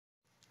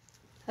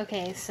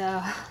Okay,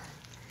 so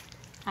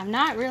I'm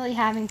not really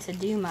having to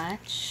do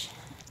much.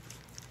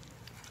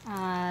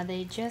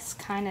 They just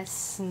kind of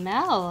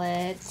smell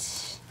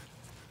it.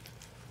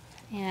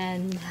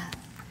 And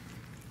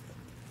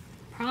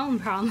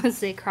problem is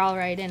they crawl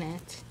right in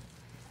it.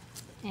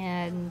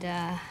 And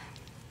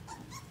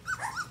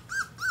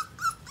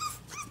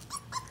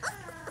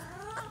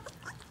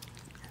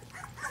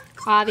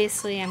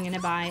obviously I'm gonna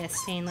buy a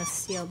stainless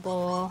steel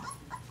bowl.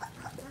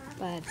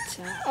 But,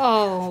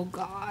 oh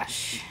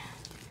gosh.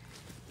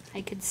 I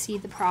could see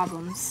the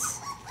problems.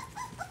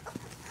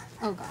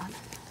 Oh god.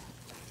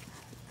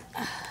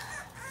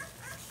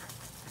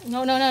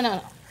 No, no, no,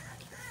 no.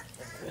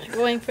 We're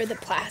going for the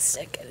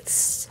plastic.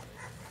 It's...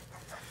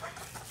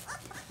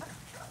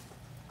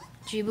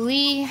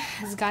 Jubilee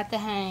has got the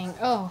hang.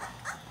 Oh.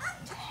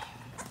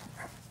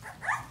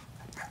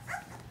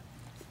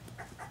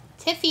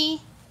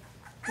 Tiffy.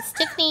 It's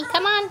Tiffany.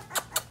 Come on.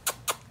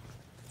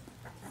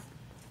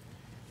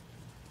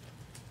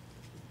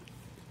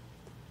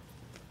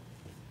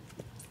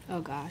 Oh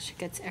gosh, it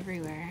gets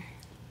everywhere.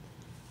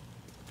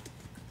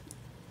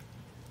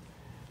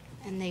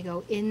 And they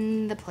go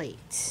in the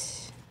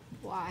plate.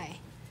 Why?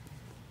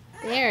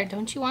 Bear,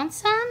 don't you want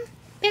some?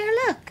 Bear,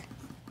 look.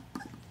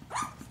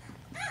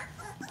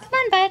 Come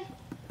on, bud.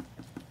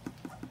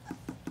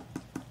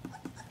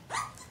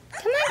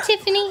 Come on,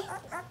 Tiffany.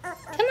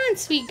 Come on,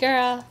 sweet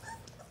girl.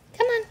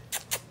 Come on.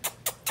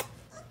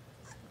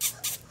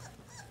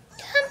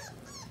 Come.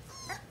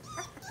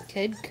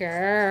 Good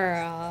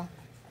girl.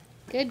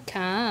 Good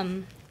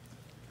come.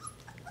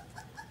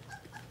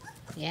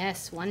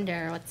 Yes,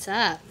 Wonder, what's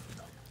up?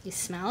 You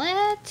smell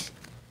it?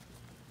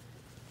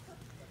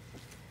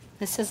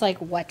 This is like,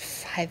 what,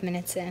 5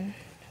 minutes in?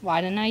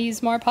 Why didn't I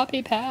use more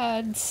puppy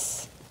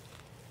pads?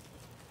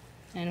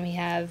 And we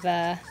have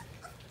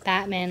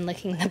Batman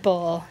licking the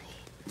bowl.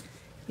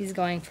 He's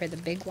going for the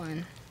big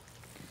one.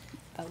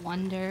 But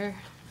Wonder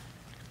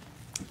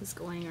is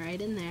going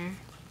right in there.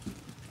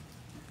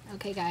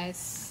 Okay,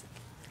 guys.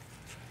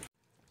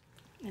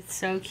 It's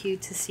so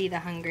cute to see the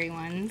hungry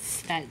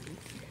ones that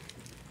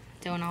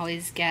don't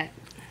always get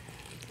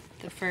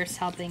the first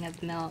helping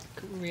of milk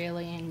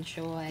really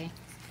enjoy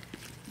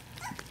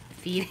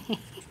feeding.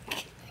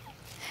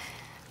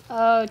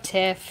 Oh,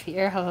 Tiff,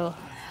 you're a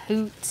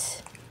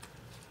hoot.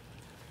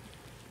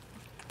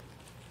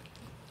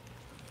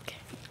 Okay.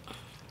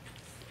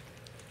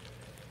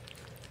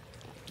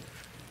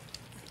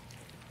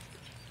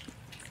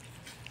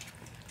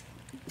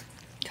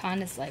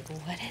 Con is like,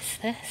 what is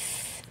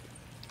this?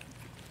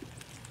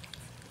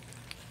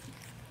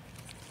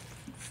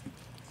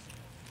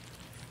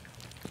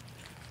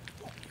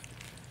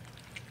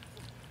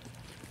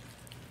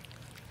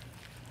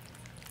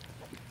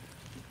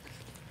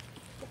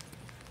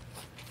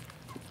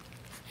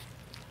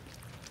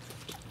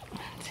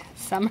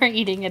 Some are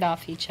eating it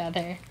off each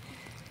other.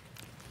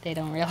 They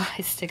don't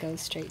realize to go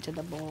straight to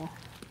the bowl.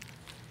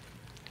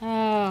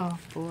 Oh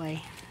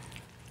boy.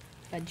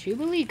 But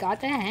Jubilee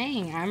got the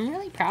hang. I'm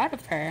really proud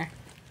of her.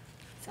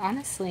 It's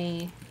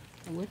honestly,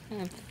 I wouldn't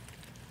have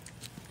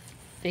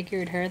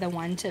figured her the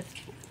one to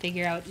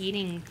figure out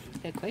eating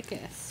the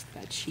quickest.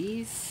 But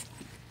she's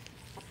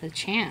the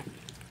champ.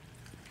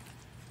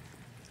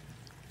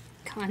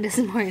 Conda's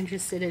more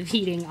interested in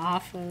eating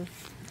off of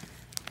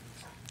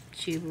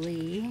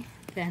Jubilee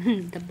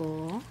than the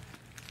bowl.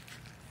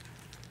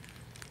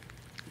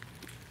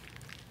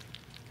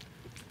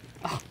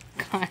 Oh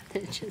god,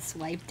 it just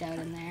wiped out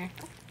in there.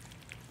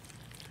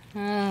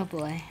 Oh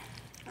boy.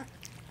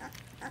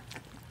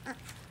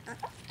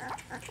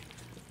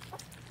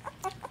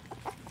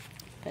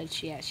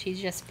 But yeah, she's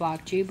just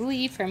blocked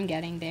Jubilee from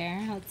getting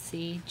there. Let's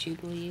see,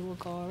 Jubilee will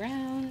go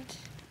around.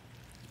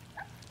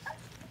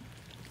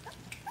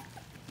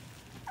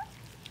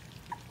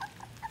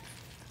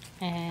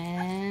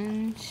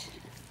 And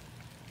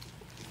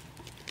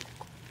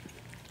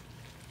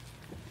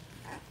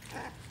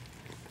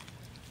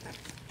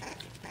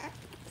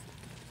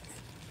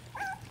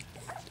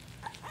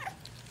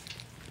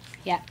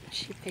yeah,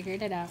 she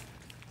figured it out.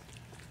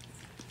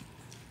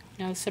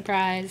 No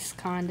surprise,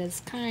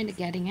 Conda's kind of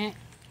getting it.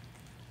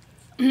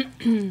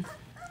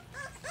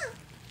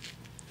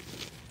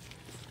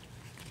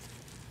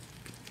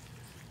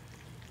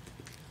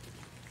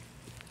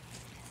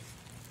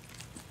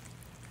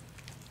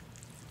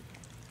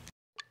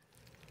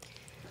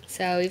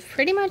 So we've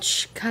pretty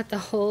much got the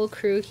whole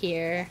crew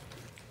here.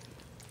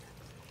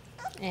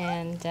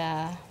 And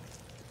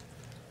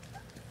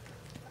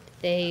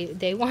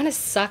they want to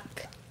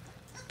suck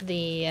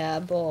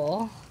the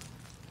bowl.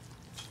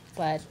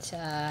 But,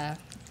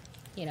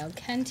 you know,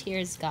 Kent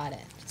here's got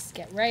it. Just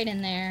get right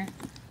in there.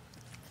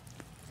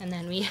 And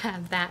then we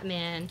have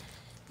Batman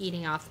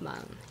eating off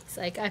Mum. He's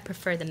like, I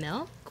prefer the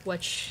milk,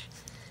 which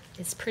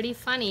is pretty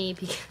funny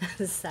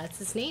because that's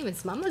his name.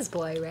 It's Mama's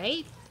boy,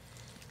 right?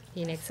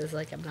 Phoenix is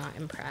like, I'm not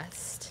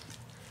impressed.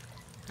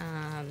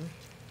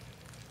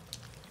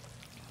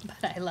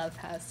 But I love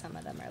how some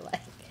of them are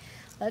like,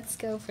 let's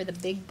go for the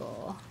big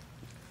bowl.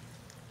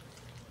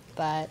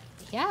 But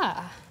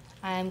yeah,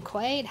 I'm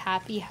quite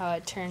happy how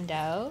it turned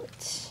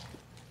out,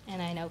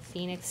 and I know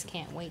Phoenix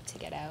can't wait to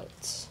get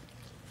out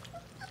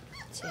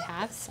to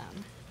have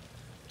some.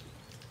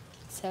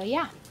 So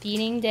yeah,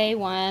 feeding day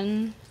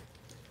 1,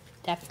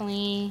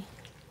 definitely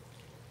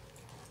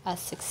a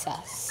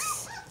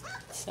success.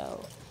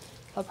 So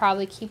I'll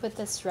probably keep with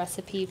this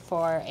recipe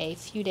for a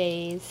few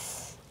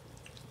days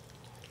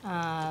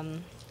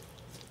and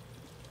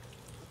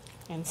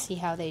see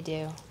how they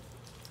do.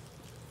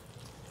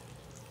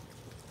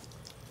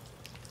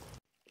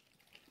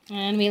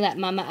 And we let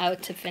Mama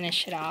out to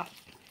finish it off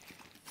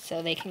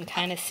so they can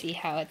kind of see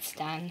how it's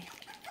done.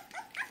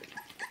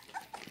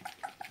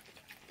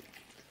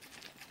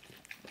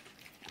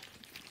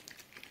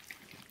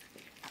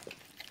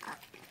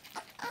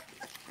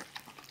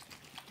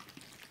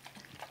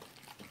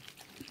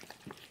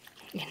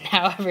 And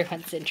now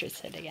everyone's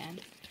interested again.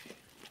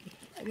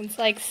 Everyone's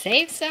like,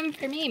 save some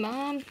for me,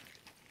 Mom.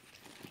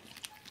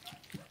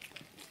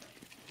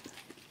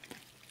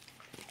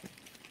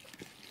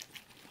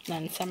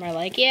 And then some are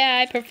like,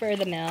 yeah, I prefer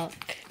the milk.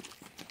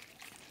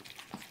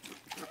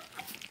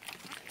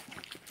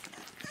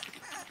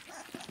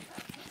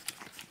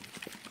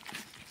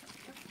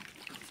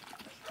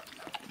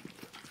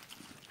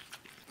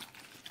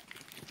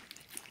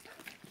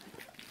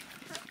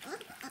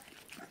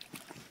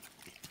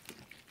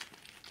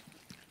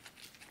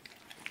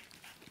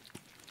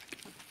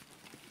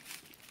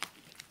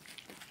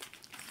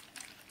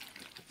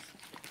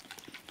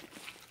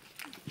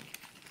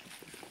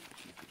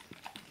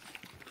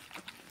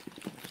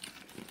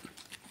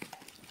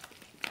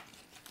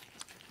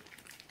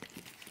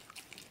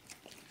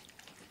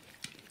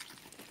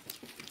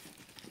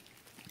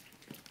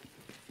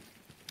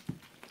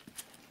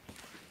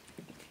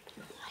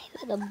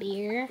 Little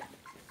beer.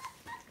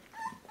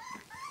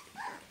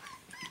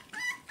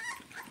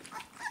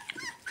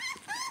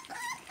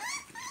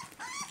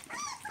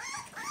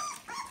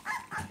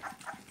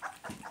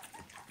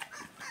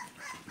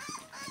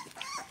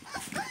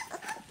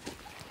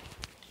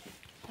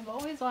 I've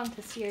always wanted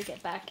to see her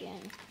get back in.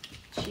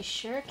 She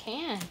sure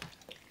can.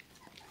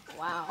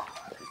 Wow.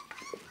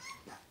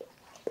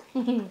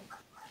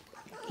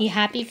 You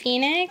happy,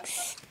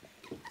 Phoenix?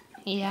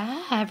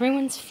 Yeah,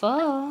 everyone's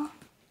full.